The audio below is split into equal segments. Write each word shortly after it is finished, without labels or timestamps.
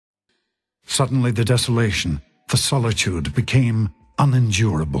Suddenly the desolation, the solitude became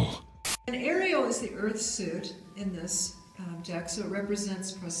unendurable. And Ariel is the earth suit in this deck, so it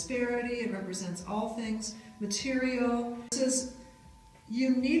represents prosperity, it represents all things material. It says,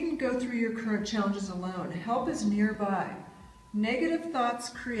 you needn't go through your current challenges alone. Help is nearby. Negative thoughts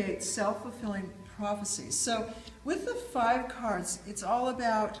create self-fulfilling prophecies. So with the 5 cards, it's all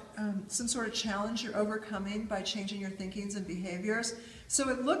about some sort of challenge you're overcoming by changing your thinkings and behaviors. So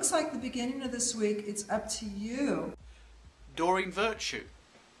it looks like the beginning of this week, it's up to you. Doreen Virtue.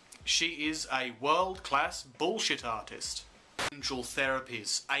 She is a world-class bullshit artist. Angel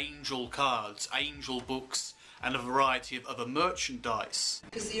therapies, angel cards, angel books, and a variety of other merchandise.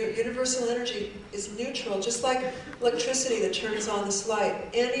 Because the universal energy is neutral, just like electricity that turns on this light.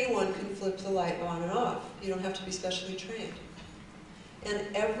 Anyone can flip the light on and off. You don't have to be specially trained.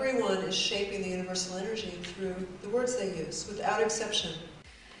 And everyone is shaping the universal energy through the words they use, without exception.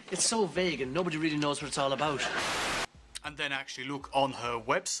 It's so vague and nobody really knows what it's all about. And then actually look on her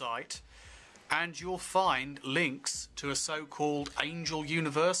website and you'll find links to a so-called Angel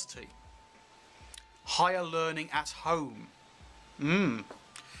University. Higher learning at home. And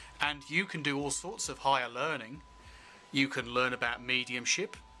you can do all sorts of higher learning. You can learn about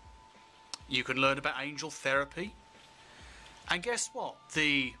mediumship. You can learn about angel therapy. And guess what?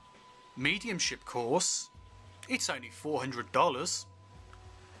 The mediumship course, it's only $400.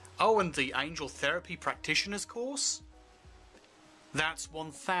 Oh, and the angel therapy practitioner's course, that's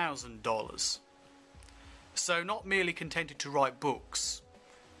 $1,000. So not merely contented to write books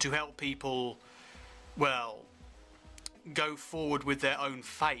to help people, well, go forward with their own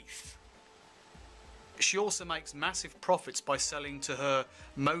faith. She also makes massive profits by selling to her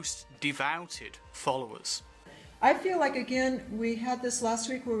most devoted followers. I feel like, again, we had this last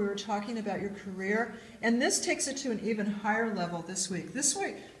week where we were talking about your career, and this takes it to an even higher level this week. This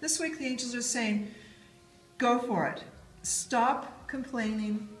week the angels are saying, go for it. Stop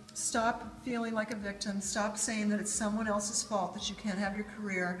complaining. Stop feeling like a victim. Stop saying that it's someone else's fault that you can't have your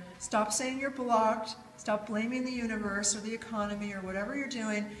career. Stop saying you're blocked. Stop blaming the universe or the economy or whatever you're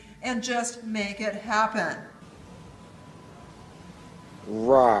doing, and just make it happen.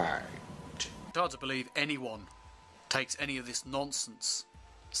 Right. It's hard to believe anyone takes any of this nonsense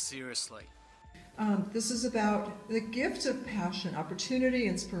seriously. This is about the gift of passion, opportunity,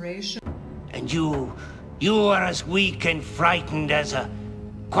 inspiration. And you are as weak and frightened as a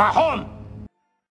quahum.